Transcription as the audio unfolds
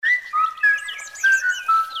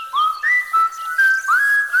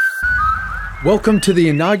Welcome to the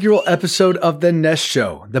inaugural episode of The Nest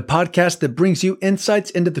Show, the podcast that brings you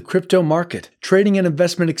insights into the crypto market, trading and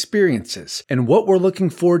investment experiences, and what we're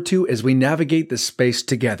looking forward to as we navigate this space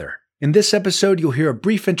together. In this episode, you'll hear a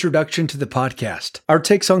brief introduction to the podcast, our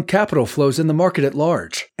takes on capital flows in the market at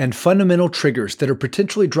large, and fundamental triggers that are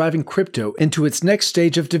potentially driving crypto into its next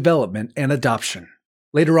stage of development and adoption.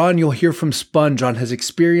 Later on, you'll hear from Sponge on his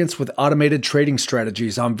experience with automated trading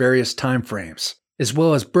strategies on various timeframes, as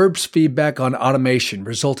well as Burb's feedback on automation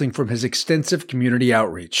resulting from his extensive community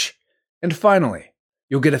outreach. And finally,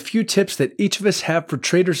 you'll get a few tips that each of us have for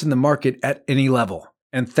traders in the market at any level.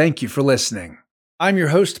 And thank you for listening. I'm your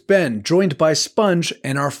host, Ben, joined by Sponge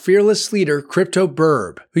and our fearless leader, Crypto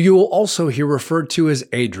Burb, who you will also hear referred to as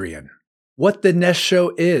Adrian. What the Nest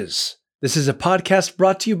Show is. This is a podcast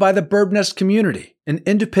brought to you by the Burb Nest community, an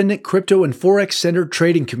independent crypto and Forex-centered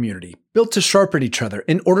trading community built to sharpen each other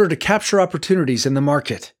in order to capture opportunities in the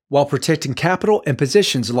market while protecting capital and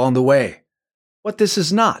positions along the way. What this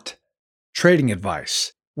is not: trading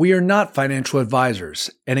advice. We are not financial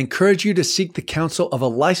advisors and encourage you to seek the counsel of a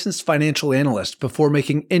licensed financial analyst before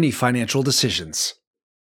making any financial decisions.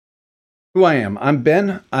 Who I am. I'm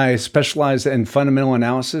Ben. I specialize in fundamental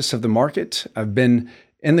analysis of the market. I've been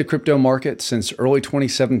in the crypto market since early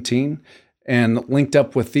 2017 and linked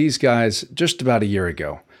up with these guys just about a year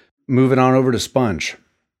ago. Moving on over to Sponge.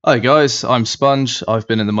 Hi guys, I'm Sponge. I've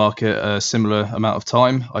been in the market a similar amount of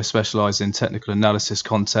time. I specialize in technical analysis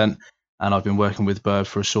content, and I've been working with Bird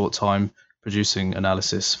for a short time, producing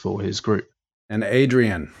analysis for his group. And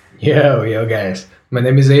Adrian. Yo guys. My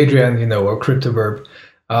name is Adrian, or Crypto Burb.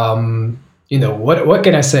 What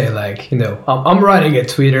can I say? I'm running a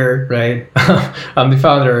Twitter, right? I'm the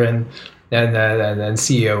founder and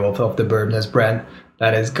CEO of the Burb Nest brand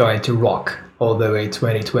that is going to rock all the way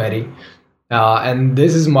 2020. And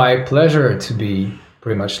this is my pleasure to be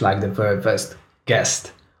pretty much like the very first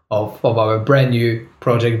guest of our brand new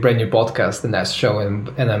project, brand new podcast, The Nest Show, and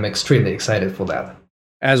I'm extremely excited for that.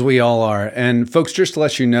 As we all are. And folks, just to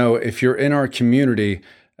let you know, if you're in our community,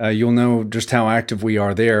 you'll know just how active we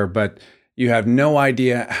are there, but you have no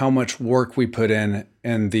idea how much work we put in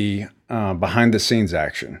the behind the scenes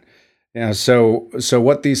action. So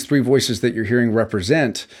what these three voices that you're hearing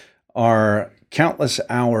represent are countless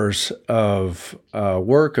hours of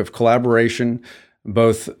work, of collaboration,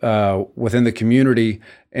 both within the community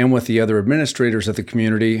and with the other administrators of the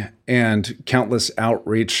community, and countless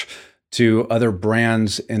outreach to other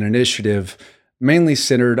brands and initiative, mainly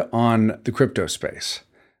centered on the crypto space.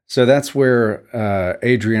 So that's where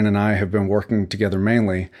Adrian and I have been working together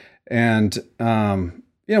mainly. And,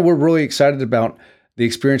 we're really excited about the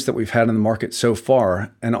experience that we've had in the market so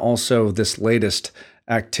far, and also this latest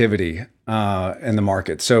activity in the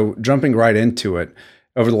market. So jumping right into it,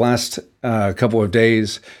 over the last couple of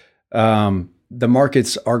days, the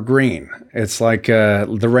markets are green. It's like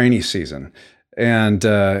the rainy season. And,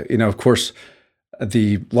 of course,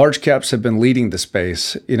 the large caps have been leading the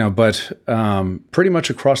space, but pretty much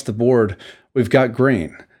across the board, we've got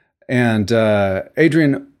green. And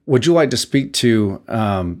Adrian, would you like to speak to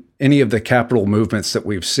any of the capital movements that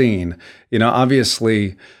we've seen?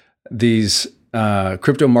 Obviously, these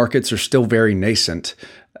crypto markets are still very nascent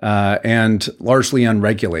and largely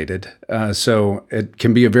unregulated. So it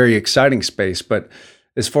can be a very exciting space. But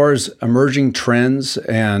as far as emerging trends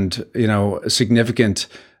and, significant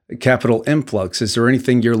capital influx, is there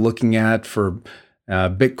anything you're looking at for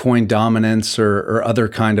Bitcoin dominance or other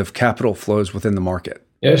kind of capital flows within the market?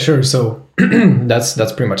 Yeah, sure. So that's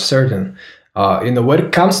pretty much certain. When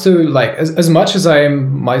it comes to as much as I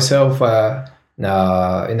am myself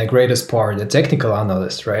in the greatest part the technical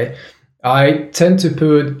analyst, right? I tend to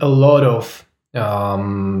put a lot of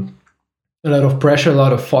pressure, a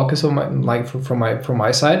lot of focus on from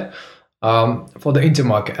my side. For the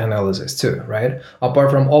intermarket analysis too, right?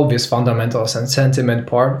 Apart from obvious fundamentals and sentiment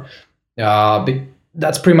part,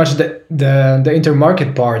 that's pretty much the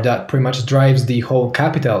intermarket part that pretty much drives the whole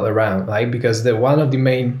capital around, right? Because one of the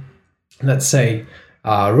main, let's say,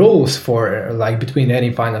 rules for between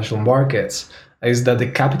any financial markets is that the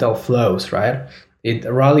capital flows, right? It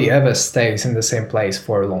rarely ever stays in the same place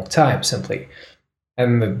for a long time, simply,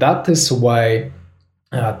 and that is why.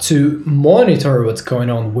 To monitor what's going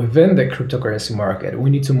on within the cryptocurrency market, we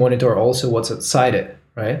need to monitor also what's outside it,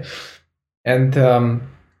 right? And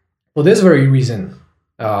for this very reason,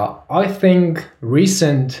 I think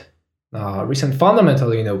recent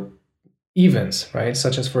fundamental, events, right,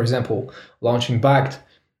 such as, for example, launching backed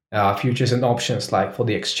futures and options, like for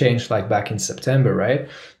the exchange, like back in September, right,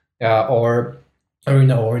 or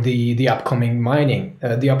the upcoming mining,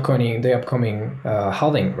 the upcoming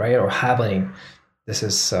halving, right, or halving. this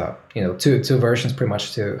is two versions pretty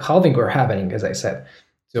much to halving or happening, as I said,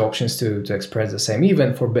 two options to express the same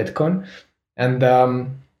event for Bitcoin. And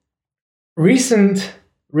recent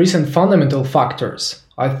fundamental factors,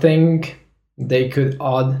 I think they could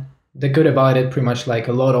have added pretty much like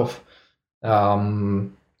a lot of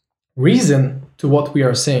reason to what we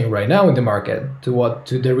are seeing right now in the market, to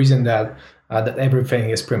the reason that that everything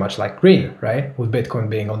is pretty much like green, right? With Bitcoin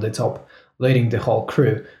being on the top, leading the whole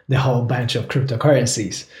crew, the whole bunch of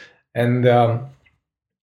cryptocurrencies. And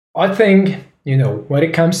I think, when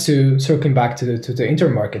it comes to circling back to the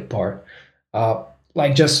intermarket part,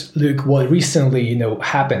 like just look what recently,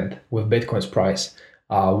 happened with Bitcoin's price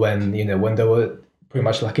when there were pretty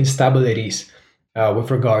much like instabilities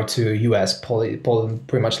with regard to US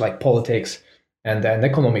pretty much like politics and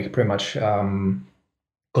economic pretty much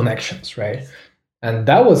connections, right? And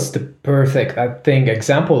that was the perfect, I think,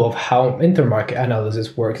 example of how intermarket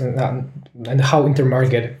analysis works and how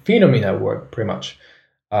intermarket phenomena work pretty much.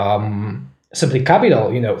 Simply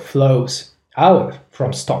capital, flows out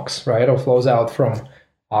from stocks, right? Or flows out from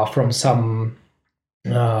some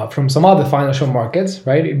other financial markets,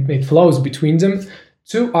 right? It flows between them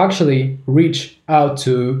to actually reach out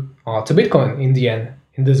to Bitcoin in the end,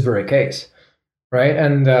 in this very case, right?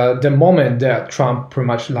 And the moment that Trump pretty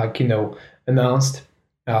much announced,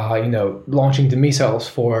 launching the missiles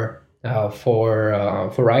for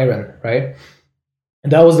Iran, right?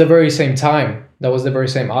 And that was the very same time. That was the very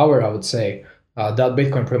same hour, I would say, that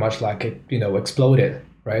Bitcoin pretty much exploded,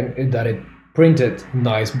 right? That it printed a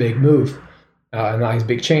nice big move, a nice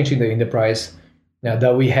big change in the price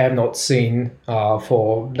that we have not seen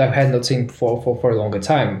for a longer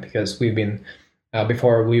time, because we've been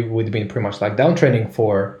before we would been pretty much downtrending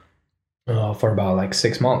for about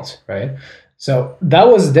 6 months, right? So that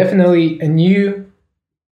was definitely a new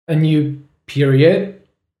period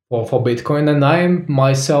for Bitcoin, and I'm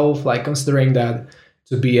myself considering that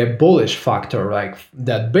to be a bullish factor,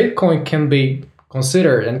 that Bitcoin can be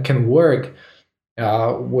considered and can work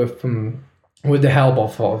with the help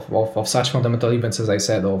of such fundamental events, as I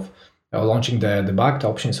said, of launching the backed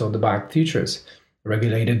options or the backed futures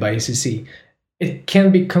regulated by ECC. It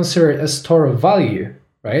can be considered a store of value,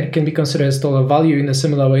 right? It can be considered a store of value in a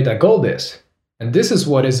similar way that gold is. And this is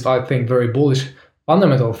what is, I think, very bullish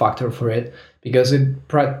fundamental factor for it, because it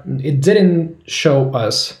didn't show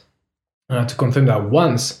us to confirm that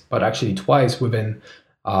once, but actually twice within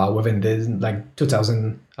this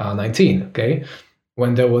 2019, okay,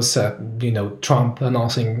 when there was Trump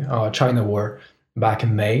announcing China war back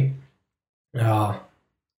in May,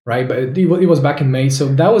 right? But it was back in May, so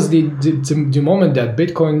that was the moment that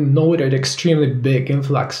Bitcoin noted extremely big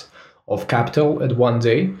influx of capital at one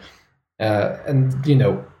day. And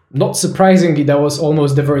not surprisingly, that was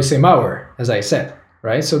almost the very same hour, as I said,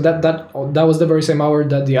 right? So that was the very same hour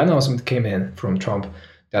that the announcement came in from Trump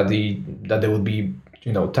that there would be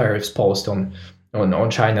tariffs posed on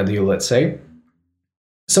China deal, let's say.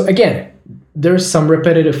 So again, there's some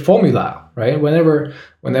repetitive formula, right? Whenever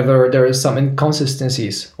there is some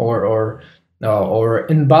inconsistencies or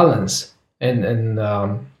imbalance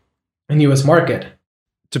in U.S. market.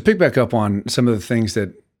 To pick back up on some of the things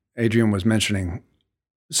that Adrian was mentioning,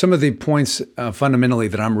 some of the points fundamentally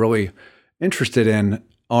that I'm really interested in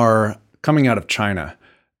are coming out of China.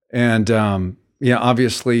 And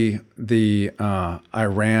obviously the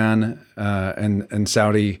Iran and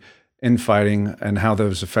Saudi infighting and how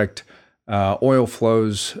those affect oil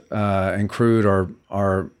flows and crude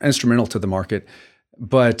are instrumental to the market.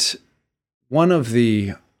 But one of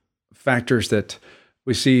the factors that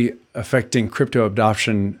we see affecting crypto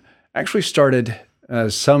adoption actually started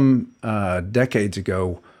some decades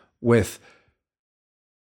ago with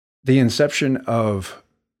the inception of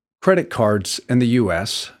credit cards in the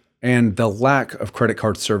US and the lack of credit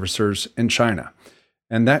card servicers in China.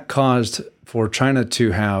 And that caused for China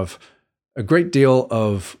to have a great deal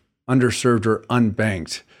of underserved or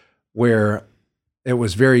unbanked, where it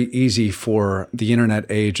was very easy for the internet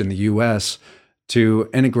age in the US to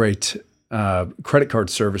integrate credit card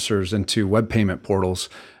servicers into web payment portals.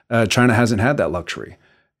 China hasn't had that luxury.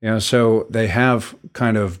 So they have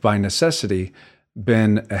kind of by necessity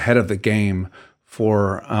been ahead of the game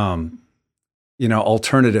for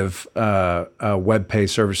alternative web pay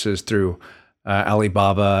services through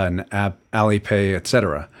Alibaba and Alipay, et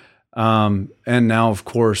cetera. And now, of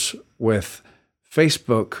course, with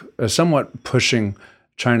Facebook somewhat pushing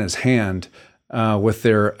China's hand with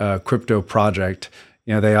their crypto project,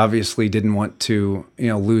 they obviously didn't want to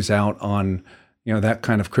lose out on that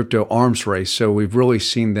kind of crypto arms race. So we've really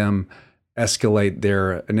seen them escalate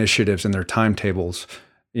their initiatives and their timetables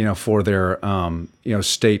for their,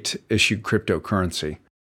 state issued cryptocurrency.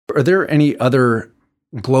 Are there any other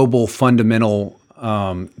global fundamental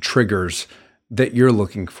triggers that you're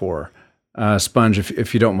looking for? Sponge,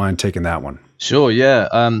 if you don't mind taking that one. Sure, yeah.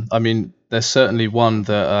 I mean, there's certainly one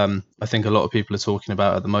that I think a lot of people are talking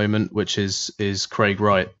about at the moment, which is Craig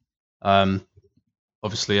Wright.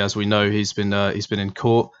 Obviously, as we know, he's been in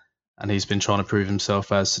court and he's been trying to prove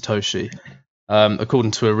himself as Satoshi.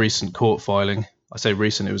 According to a recent court filing, I say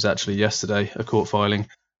recent, it was actually yesterday, a court filing,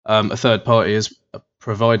 a third party has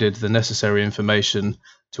provided the necessary information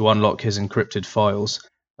to unlock his encrypted files,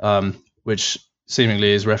 which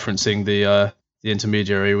seemingly is referencing the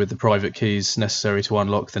intermediary with the private keys necessary to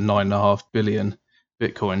unlock the 9.5 billion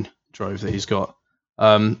Bitcoin trove that he's got.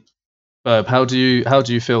 Herb, how do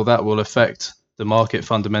you feel that will affect the market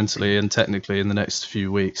fundamentally and technically in the next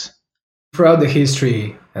few weeks? Throughout the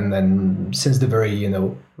history, and then since the very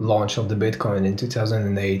launch of the Bitcoin in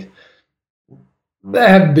 2008, there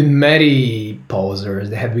have been many posers.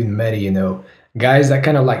 There have been many guys that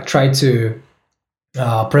kind of like try to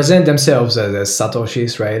present themselves as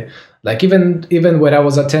Satoshis, right? Like even when I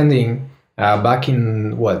was attending back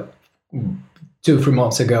in 2-3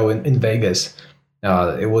 months ago in Vegas,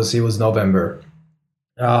 it was November.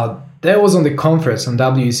 There was on the conference, on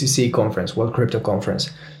WCC conference, World Crypto Conference.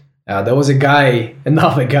 There was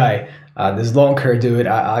another guy, this long hair dude.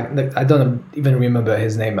 I don't even remember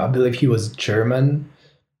his name. I believe he was German,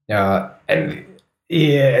 and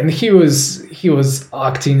he was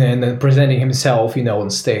acting and presenting himself, on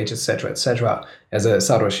stage, etc., as a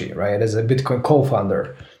Satoshi, right, as a Bitcoin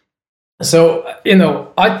co-founder. So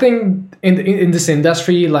I think in this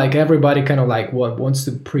industry, like everybody kind of like wants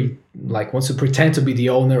to pretend to be the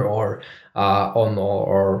owner or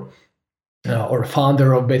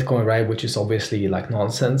founder of Bitcoin, right? Which is obviously like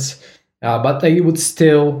nonsense. But they would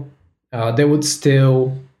still try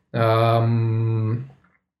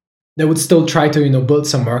to build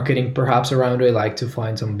some marketing perhaps around it, like to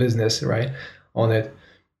find some business right on it.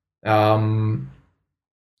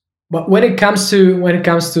 But when it comes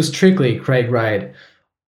to strictly Craig Wright,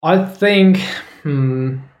 I think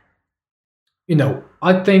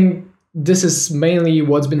I think this is mainly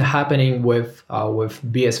what's been happening with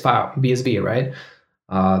BSV, right?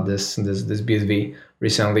 This BSV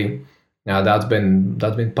recently. Now that's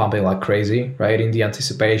been pumping like crazy, right? In the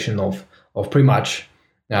anticipation of pretty much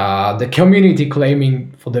the community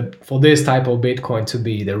claiming for this type of Bitcoin to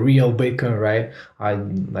be the real Bitcoin, right?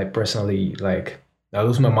 I personally I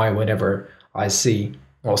lose my mind whenever I see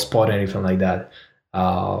or spot anything like that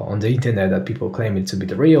on the internet that people claim it to be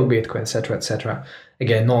the real Bitcoin, etc.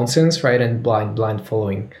 Again, nonsense, right? And blindly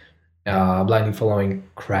following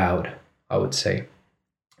crowd, I would say.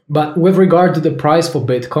 But with regard to the price for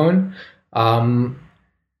Bitcoin,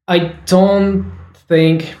 I don't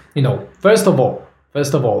think First of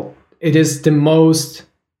all, it is the most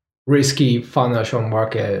risky financial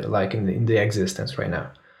market like in the existence right now.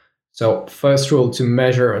 So first rule to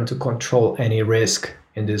measure and to control any risk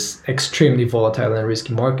in this extremely volatile and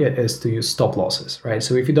risky market is to use stop losses, right?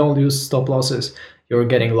 So if you don't use stop losses, you're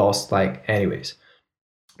getting lost like anyways.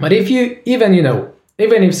 But if you even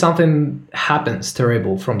if something happens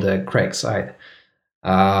terrible from the Craig side,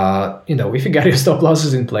 if you get your stop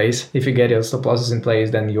losses in place,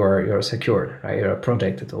 then you're secured, right? You're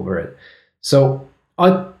protected over it. So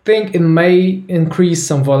I think it may increase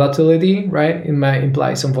some volatility, right? It may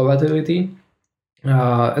imply some volatility,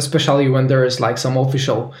 especially when there is like some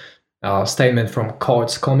official statement from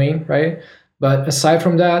courts coming, right? But aside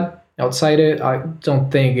from that, outside it, I don't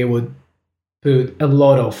think it would put a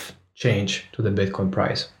lot of change to the Bitcoin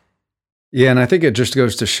price. Yeah, and I think it just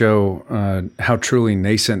goes to show how truly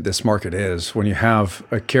nascent this market is when you have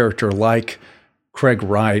a character like Craig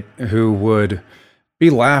Wright who would be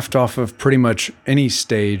laughed off of pretty much any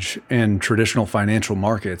stage in traditional financial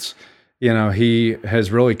markets. He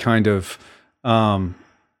has really kind of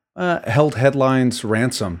held headlines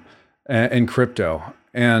ransom in crypto.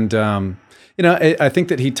 And, I think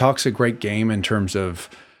that he talks a great game in terms of,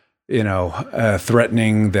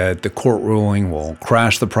 threatening that the court ruling will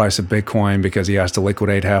crash the price of Bitcoin because he has to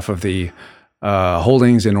liquidate half of the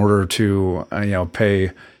holdings in order to,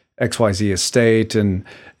 pay XYZ estate. And,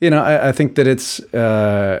 I think that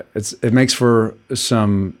it makes for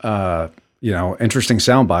some, interesting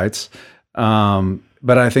sound bites.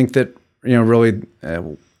 But I think that, really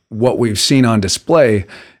what we've seen on display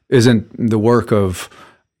isn't the work of,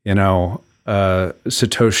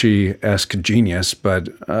 Satoshi-esque genius, but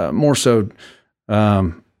more so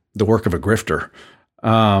the work of a grifter.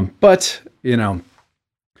 But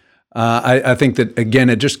I think that, again,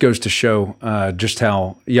 it just goes to show just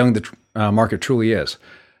how young the market truly is.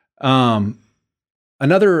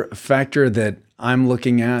 Another factor that I'm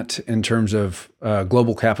looking at in terms of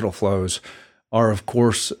global capital flows are, of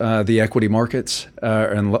course, the equity markets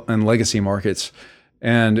and legacy markets.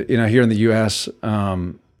 And here in the U.S.,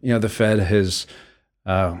 the Fed has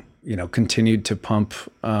continued to pump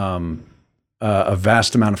a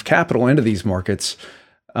vast amount of capital into these markets,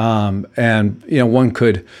 and one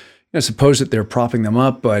could suppose that they're propping them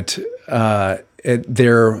up, but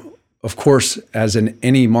they're, of course, as in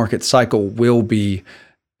any market cycle, will be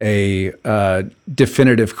a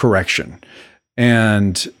definitive correction.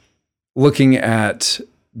 And looking at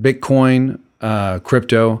Bitcoin,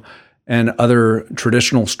 crypto, and other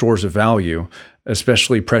traditional stores of value,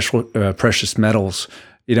 especially precious metals,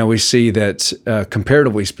 we see that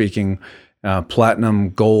comparatively speaking, platinum,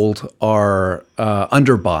 gold are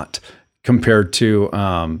underbought compared to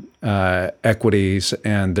equities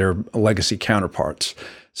and their legacy counterparts.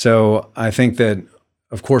 So I think that,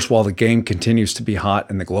 of course, while the game continues to be hot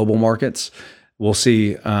in the global markets, we'll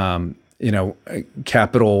see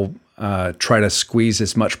capital try to squeeze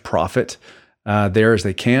as much profit there as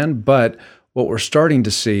they can. But what we're starting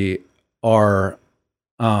to see are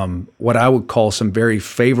what I would call some very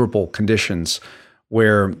favorable conditions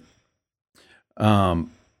where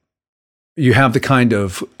you have the kind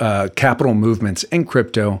of capital movements in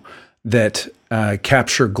crypto that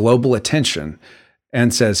capture global attention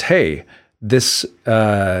and says, hey, this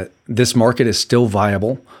market is still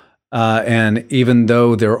viable. And even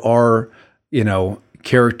though there are,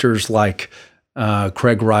 characters like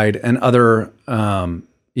Craig Wright and other,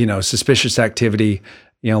 suspicious activity,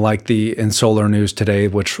 like the in Solar News today,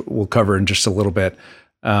 which we'll cover in just a little bit,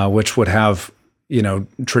 which would have,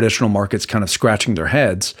 traditional markets kind of scratching their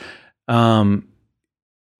heads.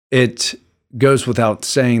 It goes without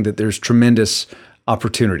saying that there's tremendous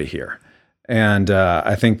opportunity here. And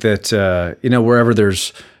I think that, wherever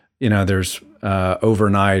there's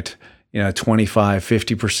overnight, 25,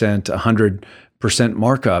 50%, 100%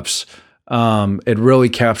 markups, it really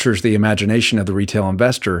captures the imagination of the retail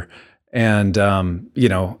investor. And,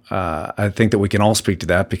 I think that we can all speak to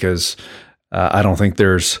that because I don't think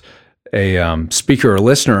there's a speaker or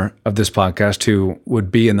listener of this podcast who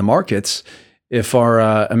would be in the markets if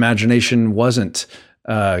our imagination wasn't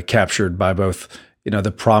captured by both,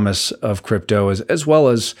 the promise of crypto as well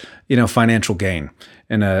as, financial gain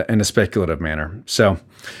in a speculative manner. So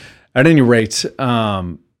at any rate,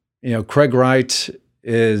 Craig Wright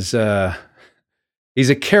is he's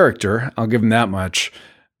a character. I'll give him that much.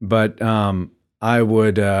 But I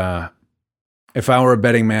would, if I were a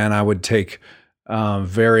betting man, I would take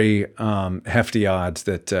very hefty odds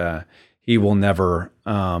that he will never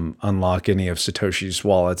unlock any of Satoshi's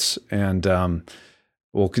wallets, and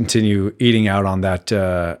will continue eating out on that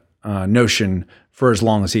notion for as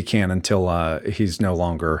long as he can until he's no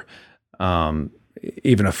longer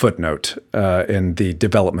even a footnote in the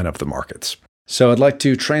development of the markets. So I'd like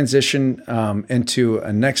to transition into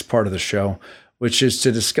a next part of the show, which is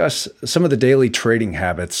to discuss some of the daily trading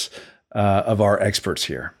habits of our experts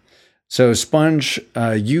here. So Sponge,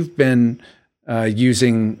 you've been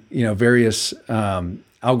using various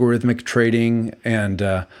algorithmic trading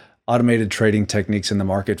and automated trading techniques in the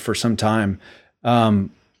market for some time,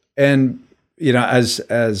 and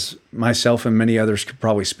as myself and many others could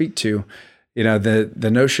probably speak to, the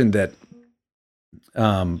notion that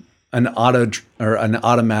an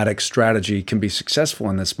automatic strategy can be successful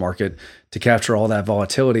in this market to capture all that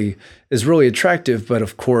volatility is really attractive. But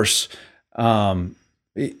of course, with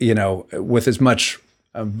as much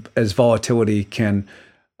as volatility can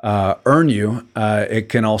earn you, it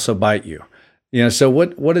can also bite you. So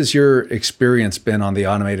what has your experience been on the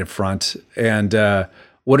automated front, and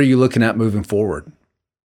what are you looking at moving forward?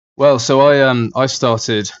 Well, so I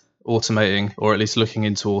started automating, or at least looking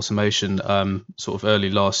into automation, sort of early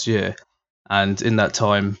last year, and in that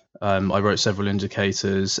time I wrote several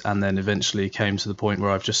indicators, and then eventually came to the point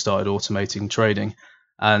where I've just started automating trading.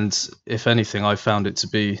 And if anything, I found it to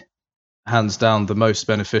be hands down the most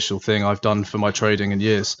beneficial thing I've done for my trading in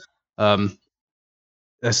years.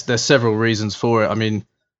 There's several reasons for it. I mean,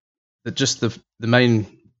 just the main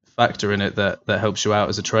factor in it that helps you out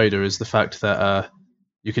as a trader is the fact that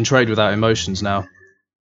you can trade without emotions now.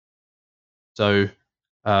 So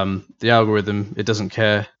the algorithm, it doesn't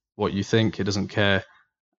care what you think. It doesn't care,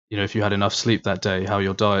 if you had enough sleep that day, how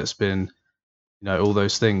your diet's been, all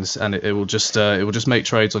those things, and it will just make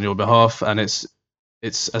trades on your behalf. And it's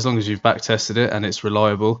as long as you've back tested it and it's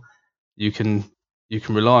reliable, you can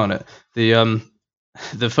rely on it.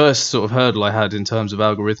 The first sort of hurdle I had in terms of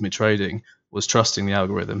algorithmic trading was trusting the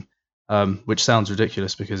algorithm, which sounds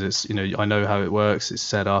ridiculous because it's I know how it works, it's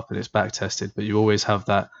set up and it's back tested, but you always have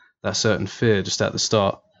that that certain fear just at the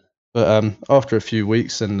start. But after a few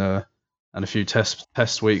weeks and a few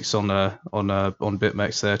test weeks on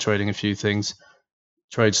BitMEX there, trading a few things,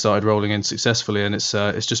 trades started rolling in successfully, and it's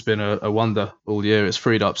just been a wonder all year. It's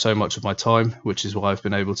freed up so much of my time, which is why I've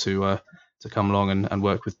been able to come along and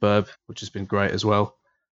work with Burb, which has been great as well.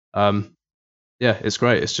 Yeah, it's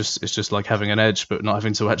great. It's just like having an edge, but not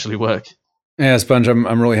having to actually work. Yeah, Sponge,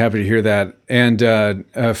 I'm really happy to hear that. And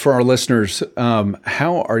for our listeners,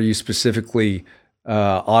 how are you specifically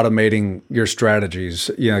automating your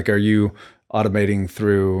strategies? Like, are you automating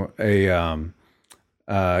through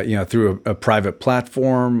through a private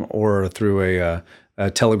platform or through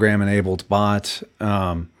a Telegram-enabled bot?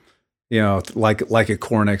 Like a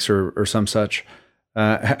Cornix or some such.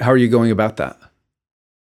 How are you going about that?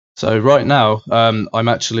 So right now, I'm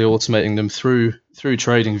actually automating them through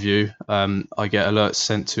TradingView. I get alerts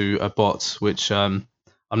sent to a bot, which I'm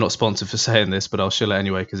not sponsored for saying this, but I'll shill it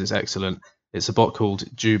anyway because it's excellent. It's a bot called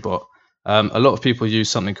DewBot. A lot of people use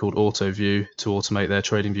something called AutoView to automate their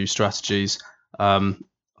TradingView strategies.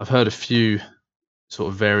 I've heard a few sort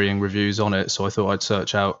of varying reviews on it, so I thought I'd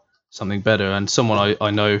search out something better. And someone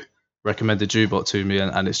I know recommended DewBot to me,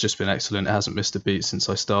 and it's just been excellent. It hasn't missed a beat since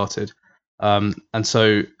I started. And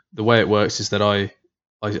so the way it works is that I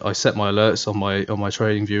set my alerts on my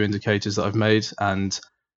TradingView indicators that I've made, and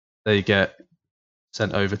they get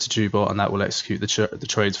sent over to DewBot, and that will execute the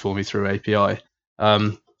trades for me through API. I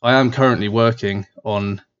am currently working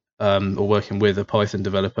on or working with a Python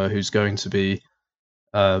developer who's going to be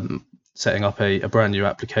setting up a brand new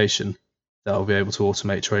application that will be able to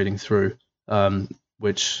automate trading through,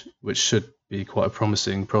 which should be quite a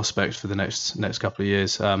promising prospect for the next couple of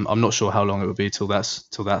years. I'm not sure how long it will be till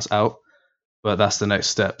that's out, but that's the next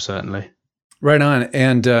step, certainly. Right on.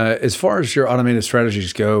 And as far as your automated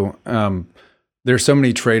strategies go, there's so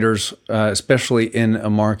many traders, especially in a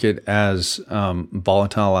market as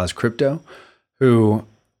volatile as crypto, who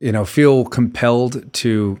feel compelled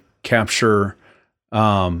to capture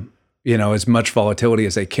as much volatility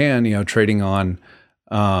as they can. Trading on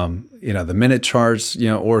the minute charts,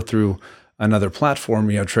 or through another platform,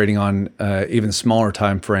 trading on even smaller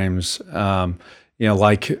time frames,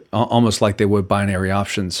 like almost like they would binary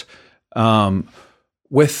options.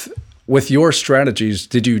 With your strategies,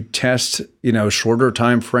 did you test, shorter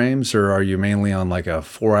time frames, or are you mainly on like a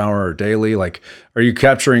 4-hour or daily? Like, are you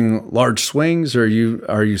capturing large swings, or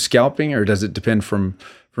are you scalping, or does it depend from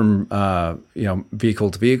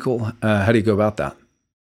vehicle to vehicle? How do you go about that?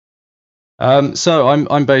 So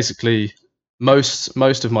I'm basically most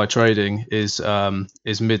of my trading is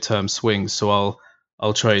midterm swings. So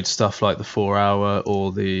I'll trade stuff like the 4-hour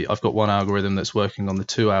or I've got one algorithm that's working on the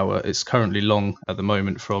 2-hour. It's currently long at the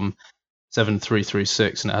moment from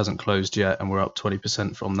 7336, and it hasn't closed yet, and we're up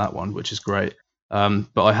 20% from that one, which is great.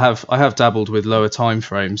 But I have dabbled with lower time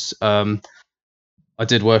frames. I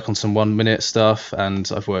did work on some 1 minute stuff, and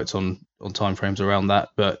I've worked on time frames around that.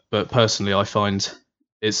 But personally, I find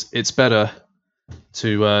it's better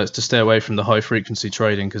to stay away from the high frequency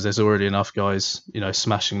trading, because there's already enough guys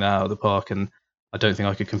smashing that out of the park, and I don't think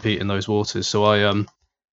I could compete in those waters. So I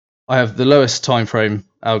have the lowest time frame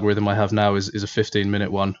algorithm I have now is a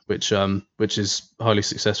 15-minute one, which is highly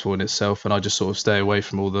successful in itself, and I just sort of stay away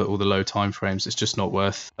from all the low time frames. It's just not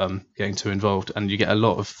worth getting too involved, and you get a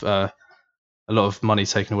lot of money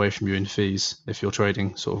taken away from you in fees if you're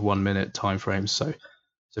trading sort of 1 minute time frames. So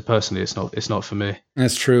personally, it's not for me.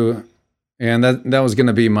 That's true, and that was going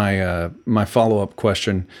to be my follow-up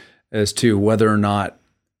question as to whether or not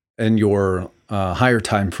in your higher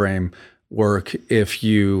time frame work, if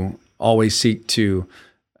you always seek to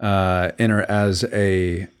enter as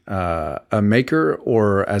a maker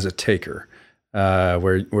or as a taker,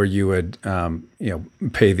 where you would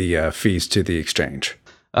pay the fees to the exchange.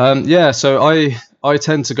 So I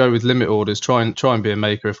tend to go with limit orders. Try and be a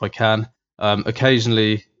maker if I can.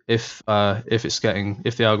 Occasionally, if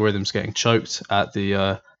the algorithm's getting choked at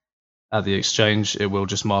the exchange, it will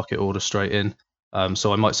just market order straight in.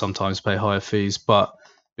 So I might sometimes pay higher fees, but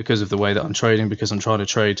because of the way that I'm trading, because I'm trying to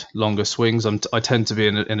trade longer swings, I tend to be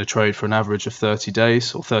in a trade for an average of 30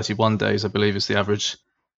 days or 31 days, I believe is the average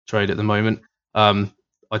trade at the moment.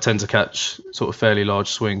 I tend to catch sort of fairly large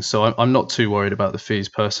swings, so I'm not too worried about the fees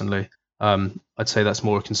personally. I'd say that's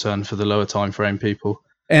more a concern for the lower time frame people.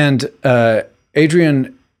 And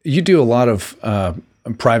Adrian, you do a lot of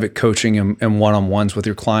private coaching and one-on-ones with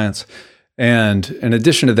your clients. And in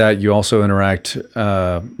addition to that, you also interact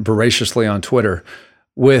voraciously on Twitter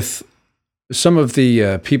with some of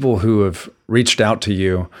the people who have reached out to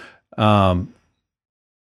you. How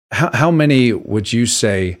many would you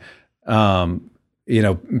say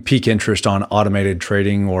pique interest on automated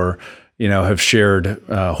trading, or have shared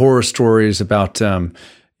horror stories about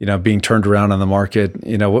being turned around on the market.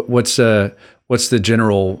 What's the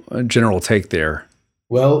general take there?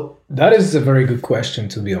 Well, that is a very good question,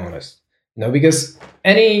 to be honest. Because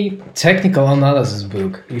any technical analysis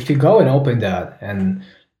book, if you go and open that, and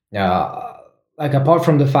like apart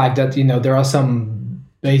from the fact that there are some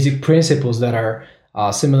basic principles that are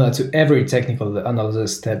similar to every technical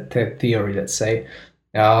analysis theory, let's say,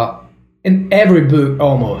 in every book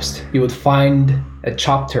almost you would find a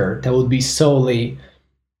chapter that would be solely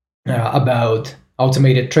about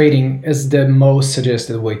automated trading as the most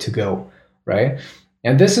suggested way to go, right?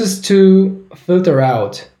 And this is to filter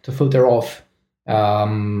off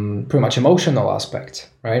pretty much emotional aspects,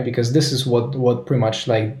 right? Because this is what pretty much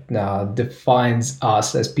defines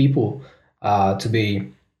us as people to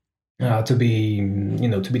be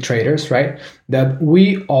traders, right? That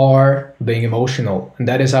we are being emotional, and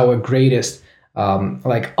that is our greatest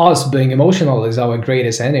us being emotional is our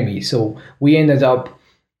greatest enemy. So we end up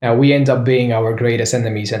being our greatest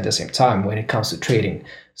enemies at the same time when it comes to trading.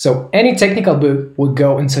 So any technical book would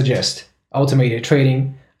go and suggest automated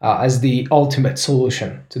trading as the ultimate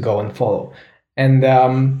solution to go and follow. And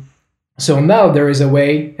so now there is a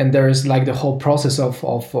way, and there is the whole process of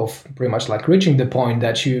pretty much reaching the point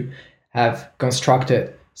that you have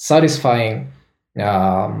constructed satisfying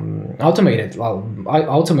automated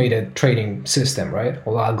trading system, right?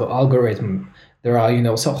 Or algorithm. There are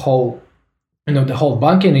the whole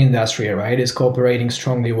banking industry, right, is cooperating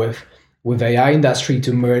strongly with AI industry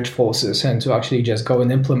to merge forces and to actually just go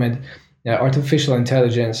and implement artificial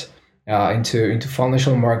intelligence into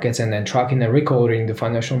financial markets, and then tracking and recording the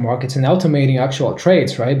financial markets and automating actual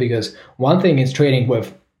trades, right? Because one thing is trading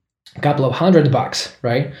with a couple of $100,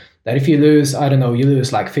 right? That if you lose, I don't know, you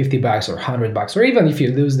lose like $50 or $100, or even if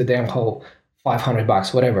you lose the damn whole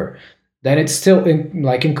 $500, whatever, then it's still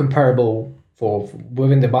incomparable for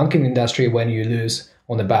within the banking industry when you lose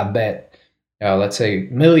on a bad bet, let's say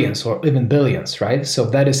millions or even billions, right? So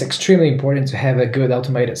that is extremely important to have a good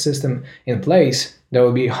automated system in place that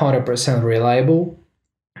will be 100% reliable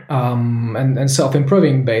and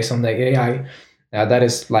self-improving based on the AI.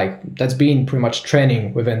 That's been pretty much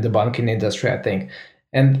trending within the banking industry, I think.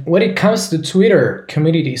 And when it comes to Twitter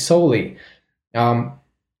community solely,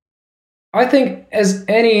 I think as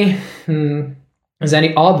any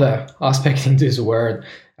other aspect in this world,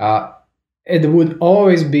 it would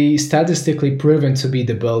always be statistically proven to be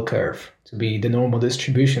the bell curve, to be the normal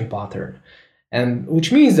distribution pattern. And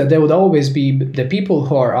which means that there would always be the people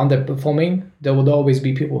who are underperforming, there would always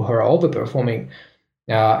be people who are overperforming,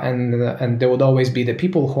 and there would always be the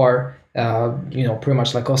people who are pretty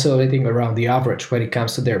much oscillating around the average when it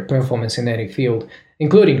comes to their performance in any field,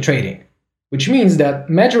 including trading. Which means that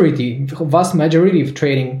vast majority of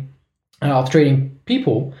trading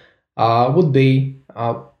people would be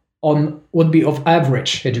of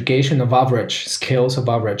average education, of average skills, of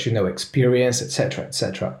average experience,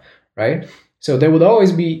 etc., right? So there would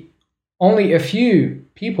always be only a few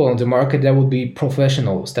people on the market that would be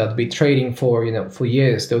professionals, that would be trading for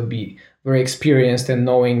years, that would be very experienced and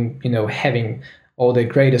knowing, having all the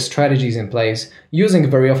greatest strategies in place, using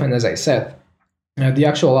very often, as I said, the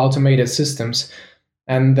actual automated systems.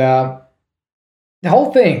 And the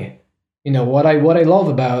whole thing, what I love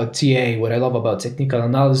about TA, what I love about technical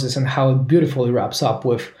analysis, and how it beautifully wraps up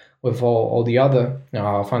with all the other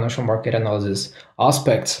financial market analysis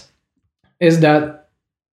aspects, is that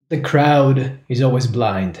the crowd is always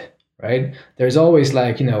blind, right? There's always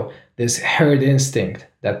this herd instinct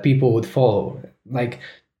that people would follow.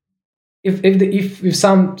 If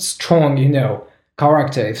some strong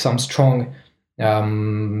character, if some strong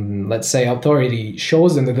let's say authority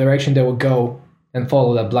shows them the direction, they will go and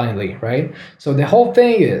follow that blindly, right? So the whole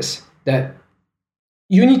thing is that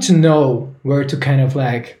you need to know where to kind of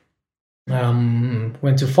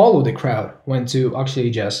when to follow the crowd, when to actually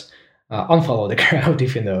just unfollow the crowd,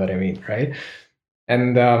 if you know what I mean, right?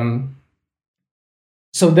 And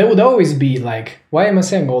so there would always be why am I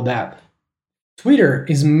saying all that? Twitter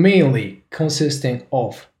is mainly consisting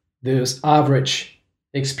of those average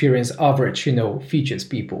experience, average features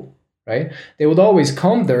people, right? They would always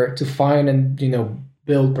come there to find and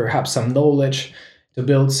build perhaps some knowledge, to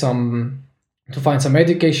find some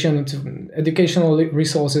educational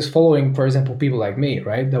resources, following, for example, people like me,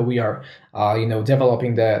 right? That we are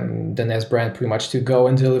developing the Nest brand pretty much to go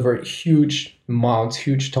and deliver huge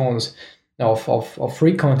tons of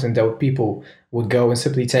free content that people would go and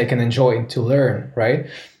simply take and enjoy to learn, right?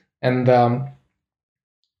 And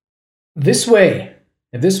this way,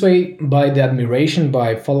 by the admiration,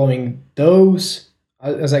 by following those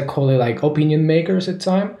as I call it, like opinion makers at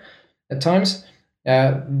times,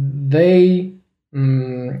 they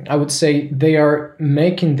I would say they are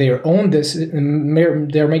making their own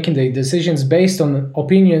they're making the decisions based on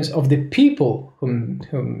opinions of the people whom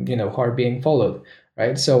who are being followed,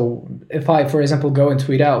 right? So if I, for example, go and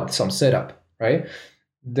tweet out some setup, right,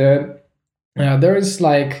 there is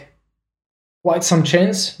like quite some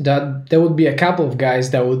chance that there would be a couple of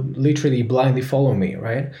guys that would literally blindly follow me,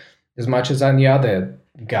 right, as much as any other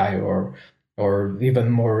guy, or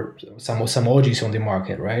even more some OGs on the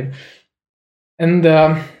market, right? And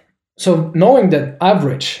so knowing that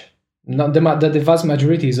average, not the vast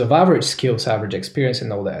majorities of average skills, average experience,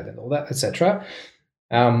 and all that, etc.,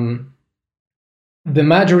 the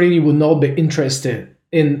majority would not be interested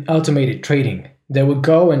in automated trading. They would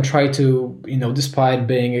go and try to, despite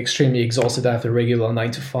being extremely exhausted after regular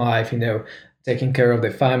 9 to 5, taking care of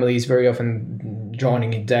their families, very often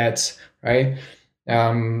drowning in debts, right?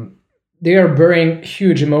 They are bearing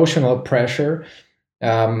huge emotional pressure,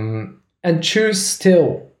 and choose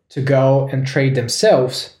still to go and trade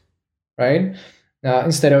themselves, right?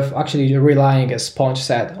 Instead of actually relying, as Sponge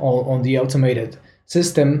said, on the automated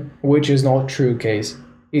system, which is not true case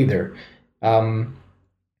either.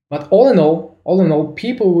 But all in all,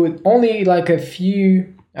 people with only like a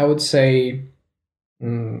few, I would say,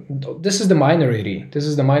 this is the minority.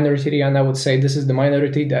 And I would say this is the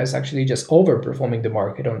minority that is actually just overperforming the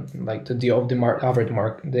market on like the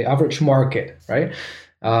average market, right?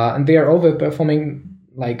 And they are overperforming,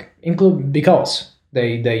 because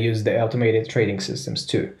they use the automated trading systems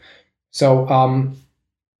too. So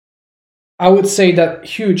I would say that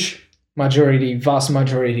vast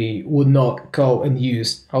majority would not go and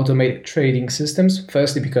use automated trading systems.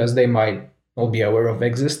 Firstly, because they might not be aware of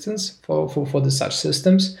existence for such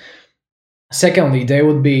systems. Secondly, they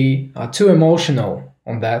would be too emotional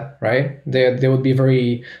on that, right? They would be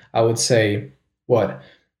very, I would say,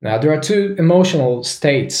 now there are two emotional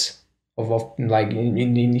states of like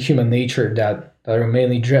in human nature that are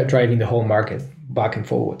mainly driving the whole market back and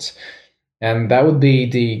forwards, and that would be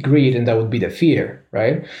the greed and that would be the fear,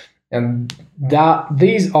 right? And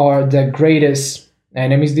these are the greatest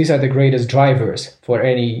enemies. These are the greatest drivers for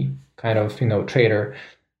any kind of trader,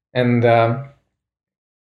 and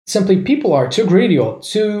simply people are too greedy or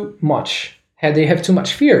too much. They have too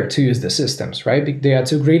much fear to use the systems, right? They are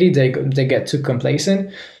too greedy. They get too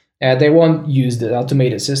complacent. They won't use the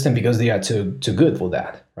automated system because they are too good for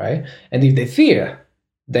that, right? And if they fear,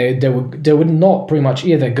 they would not pretty much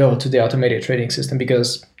either go to the automated trading system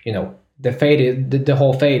because the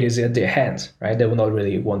whole fate is in their hands, right? They will not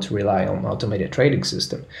really want to rely on automated trading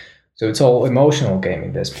system. So it's all emotional game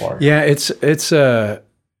in this part. Yeah,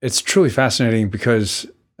 it's truly fascinating because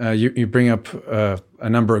you bring up a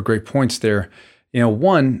number of great points there.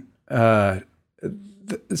 One,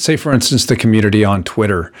 say for instance, the community on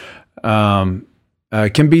Twitter can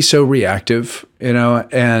be so reactive,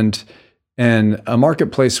 and a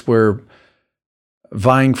marketplace where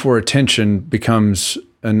vying for attention becomes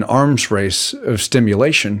an arms race of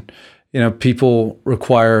stimulation. People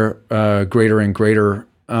require greater and greater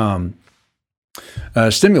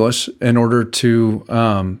stimulus in order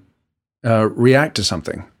to react to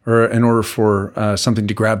something, or in order for something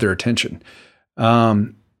to grab their attention.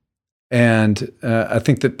 And I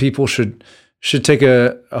think that people should take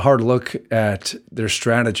a hard look at their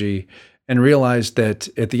strategy and realize that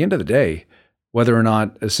at the end of the day, whether or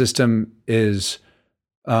not a system is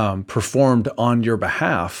performed on your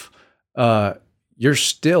behalf, you're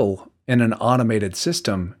still in an automated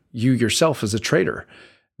system, you yourself as a trader,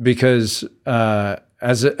 because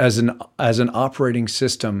as an operating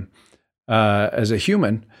system, as a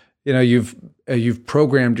human, you've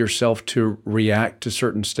programmed yourself to react to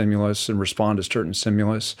certain stimulus and respond to certain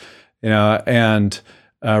stimulus, and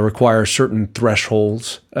require certain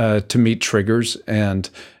thresholds to meet triggers and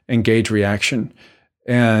engage reaction.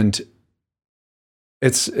 And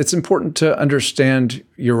it's important to understand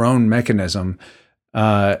your own mechanism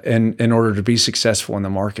in order to be successful in the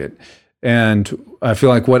market. And I feel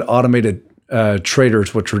like what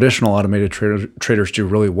traditional automated traders do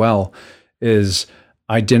really well is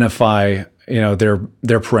identify their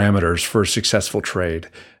parameters for a successful trade,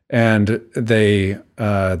 and they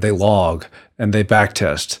log and they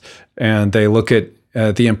backtest and they look at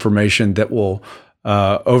the information that will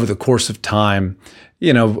over the course of time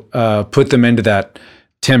put them into that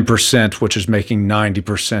 10%, which is making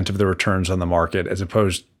 90% of the returns on the market, as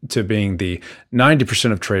opposed to being the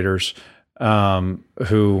 90% of traders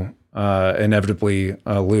who inevitably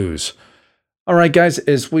lose. All right, guys,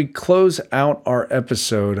 as we close out our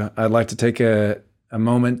episode, I'd like to take a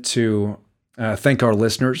moment to thank our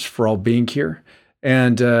listeners for all being here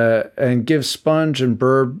and give Sponge and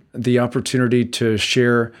Burb the opportunity to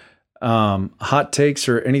share hot takes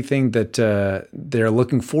or anything that they're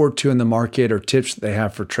looking forward to in the market or tips that they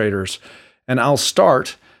have for traders. And I'll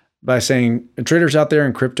start by saying, traders out there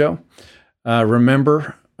in crypto,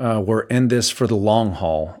 remember, we're in this for the long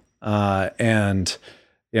haul. And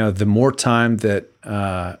the more time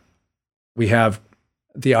that we have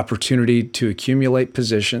the opportunity to accumulate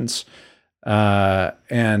positions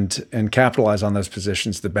and capitalize on those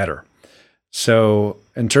positions, the better. So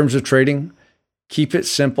in terms of trading, keep it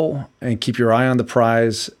simple and keep your eye on the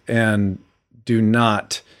prize, and do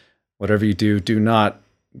not, whatever you do not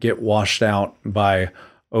get washed out by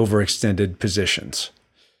overextended positions.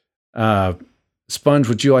 Sponge,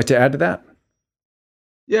 would you like to add to that?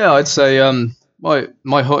 Yeah, I'd say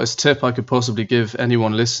my hottest tip I could possibly give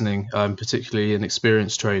anyone listening, particularly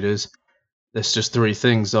inexperienced traders, there's just 3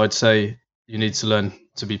 things. I'd say you need to learn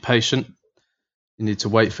to be patient, you need to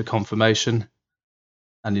wait for confirmation,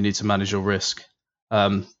 and you need to manage your risk.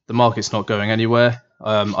 The market's not going anywhere.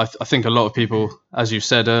 I think a lot of people, as you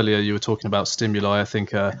said earlier, you were talking about stimuli. I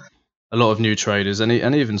think a lot of new traders and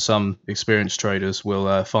even some experienced traders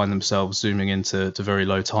will find themselves zooming into very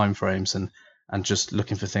low time frames and just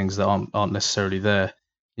looking for things that aren't necessarily there.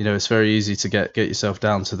 It's very easy to get yourself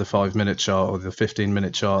down to the 5-minute chart or the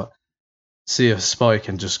 15-minute chart, see a spike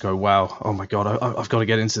and just go, wow, oh my God, I've got to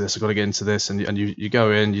get into this. I've got to get into this. And you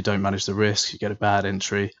go in, you don't manage the risk, you get a bad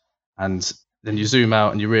entry, and then you zoom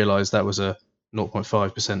out and you realize that was a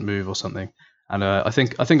 0.5% move or something. And I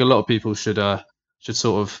think a lot of people should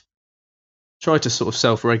sort of try to sort of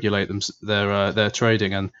self-regulate their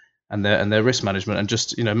trading and their risk management. And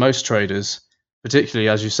just, most traders, particularly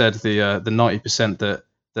as you said, the 90%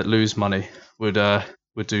 that lose money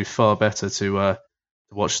would do far better to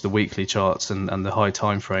watch the weekly charts and the high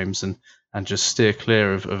time frames and just steer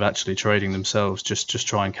clear of actually trading themselves. Just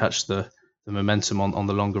try and catch the momentum on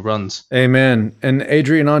the longer runs. Amen. And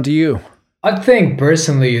Adrian, on to you. I think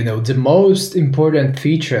personally, the most important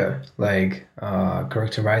feature,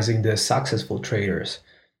 characterizing the successful traders,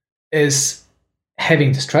 is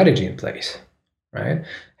having the strategy in place, right?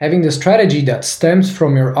 Having the strategy that stems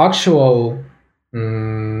from your actual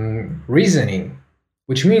reasoning,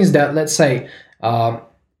 which means that, let's say,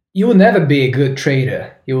 you will never be a good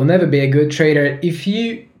trader. You will never be a good trader if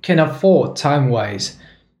you can afford time-wise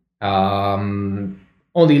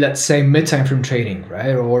only, let's say, mid-time frame trading,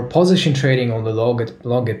 right, or position trading on the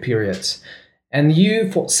longer periods, and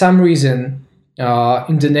you, for some reason,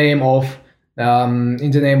 in the name of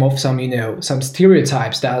some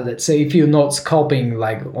stereotypes that, let's say, if you're not scalping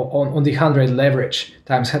on the 100 leverage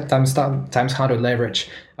times 100 leverage,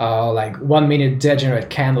 1 minute degenerate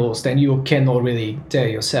candles, then you cannot really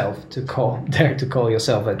dare to call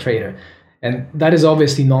yourself a trader, and that is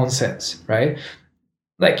obviously nonsense, right?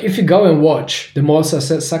 If you go and watch the most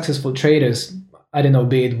successful traders, I don't know,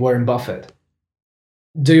 be it Warren Buffett,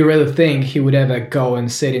 do you really think he would ever go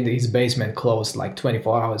and sit in his basement closed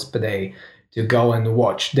 24 hours per day to go and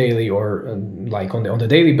watch daily or on the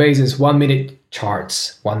daily basis 1 minute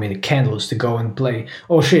charts, 1 minute candles to go and play?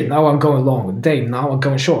 Oh shit, now I'm going long. Damn, now I'm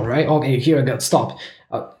going short, right? Okay, here I got stopped.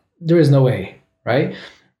 There is no way, right?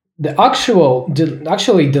 The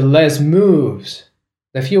less moves,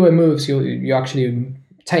 the fewer moves you actually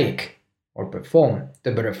take or perform,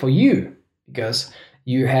 the better for you, because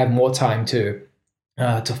you have more time to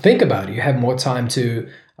think about it. You have more time to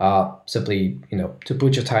simply, to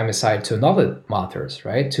put your time aside to another matters,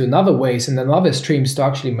 right? To another ways and another streams to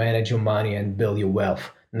actually manage your money and build your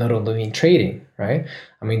wealth, not only in trading, right?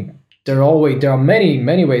 I mean, there are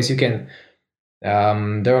many ways you can.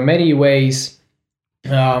 There are many ways, we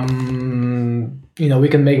can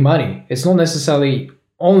make money. It's not necessarily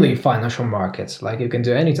only financial markets. You can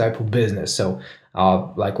do any type of business. So,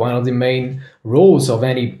 one of the main rules of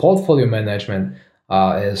any portfolio management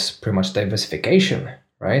is pretty much diversification,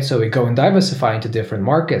 right? So we go and diversify into different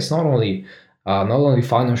markets, not only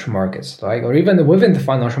financial markets, right? Or even within the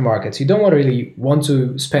financial markets. You don't really want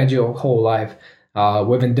to spend your whole life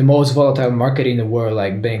within the most volatile market in the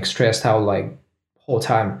world, being stressed out whole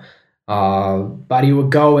time. But you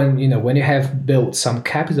would go and, when you have built some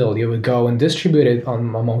capital, you would go and distribute it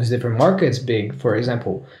amongst different markets, being, for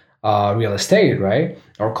example, real estate, right?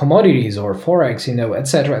 Or commodities or Forex,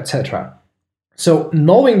 etc., etc. So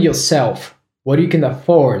knowing yourself, what you can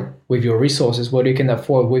afford with your resources, what you can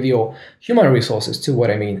afford with your human resources, too,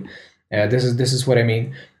 what I mean. This is what I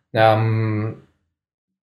mean. And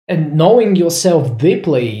knowing yourself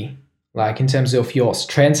deeply, in terms of your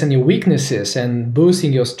strengths and your weaknesses, and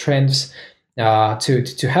boosting your strengths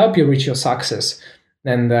to help you reach your success,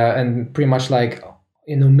 and pretty much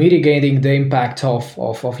mitigating the impact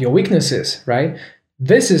of your weaknesses, right?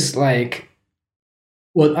 This is like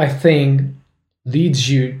what I think leads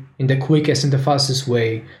you in the quickest and the fastest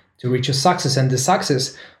way to reach your success. And the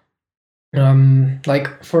success,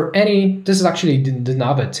 like for any, this is actually the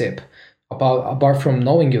another tip apart from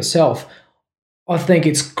knowing yourself. I think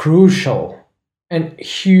it's crucial and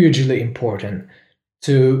hugely important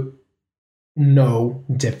to know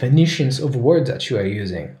definitions of words that you are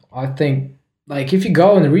using. I think, like, if you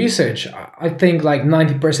go and research, I think like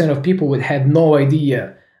 90% of people would have no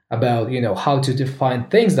idea about how to define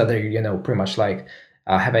things that they pretty much like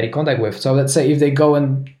have any contact with. So let's say if they go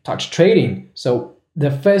and touch trading, so they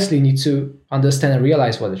firstly need to understand and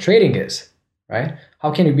realize what the trading is, right?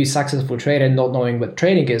 How can you be successful trader not knowing what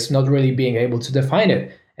trading is, not really being able to define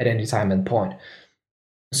it at any time and point?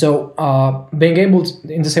 So being able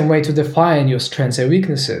to, in the same way, to define your strengths and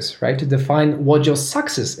weaknesses, right? To define what your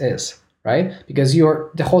success is, right? Because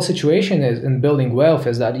the whole situation is in building wealth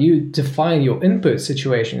is that you define your input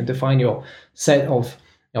situation, you define your set of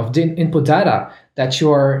input data that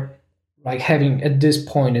you're like having at this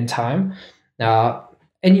point in time.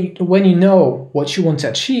 And when you know what you want to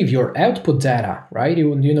achieve, your output data, right?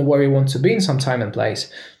 You know where you want to be in some time and place.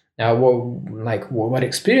 What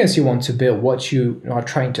experience you want to build, what you are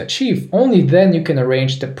trying to achieve. Only then you can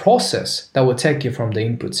arrange the process that will take you from the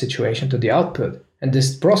input situation to the output. And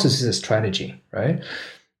this process is a strategy, right?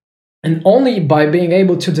 And only by being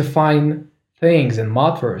able to define things and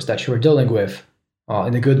matters that you are dealing with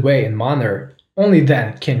in a good way and manner, only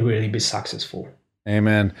then can you really be successful.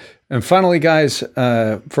 Amen. And finally, guys,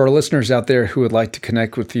 for our listeners out there who would like to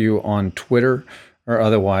connect with you on Twitter or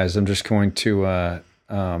otherwise, I'm just going to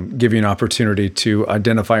give you an opportunity to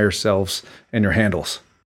identify yourselves and your handles.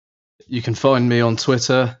 You can find me on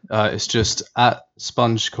Twitter. It's just at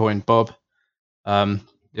SpongeCoinBob.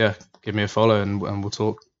 Give me a follow and we'll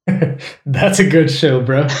talk. That's a good show,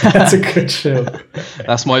 bro. That's a good show.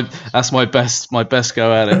 That's my best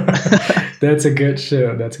go at it. That's a good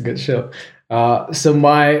show. That's a good show. So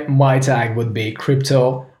my tag would be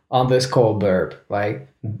crypto_burb, like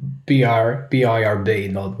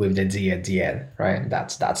BRB, not with the D at the end, right?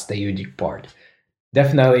 That's the unique part.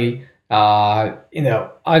 Definitely, I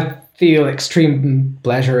feel extreme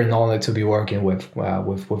pleasure and honor to be working with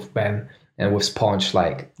Ben and with Sponge.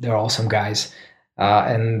 Like, they're awesome guys.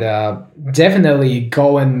 And definitely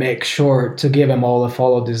go and make sure to give them all a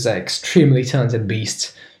follow. These are extremely talented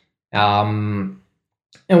beasts. And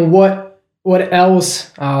what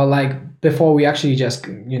else? Like, before we actually just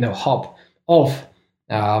hop off,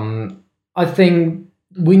 I think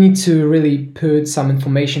we need to really put some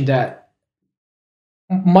information that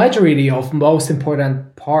majority of most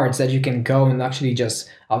important parts that you can go and actually just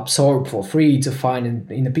absorb for free to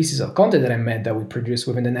find in the pieces of content that I meant that we produce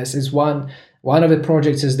within the Nest is one of the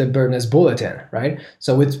projects is the Bird Nest Bulletin, right?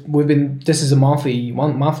 So this is a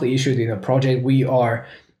monthly issue project. We are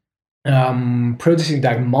producing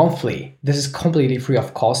that monthly. This is completely free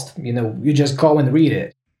of cost. You just go and read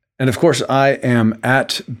it. And of course, I am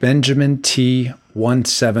at Benjamin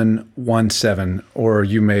T1717, or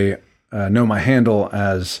you may know my handle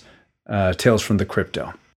as Tales from the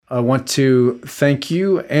Crypto. I want to thank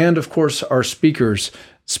you and, of course, our speakers,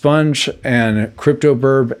 Sponge and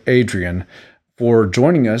CryptoBurb Adrian, for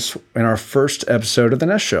joining us in our first episode of the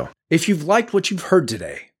Nest Show. If you've liked what you've heard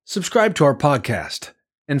today, subscribe to our podcast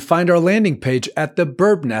and find our landing page at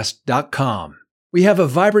theburbnest.com. We have a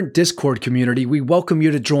vibrant Discord community we welcome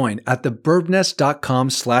you to join at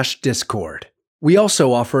theburbnest.com/Discord. We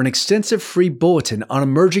also offer an extensive free bulletin on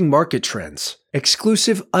emerging market trends,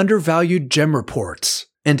 exclusive undervalued gem reports,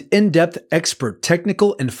 and in-depth expert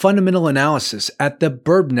technical and fundamental analysis at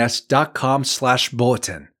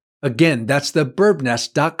theburbnest.com/bulletin. Again, that's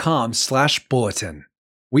theburbnest.com/bulletin.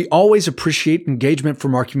 We always appreciate engagement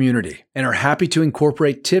from our community and are happy to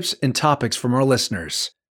incorporate tips and topics from our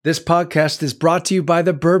listeners. This podcast is brought to you by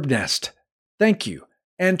the Burb Nest. Thank you,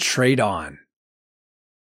 and trade on.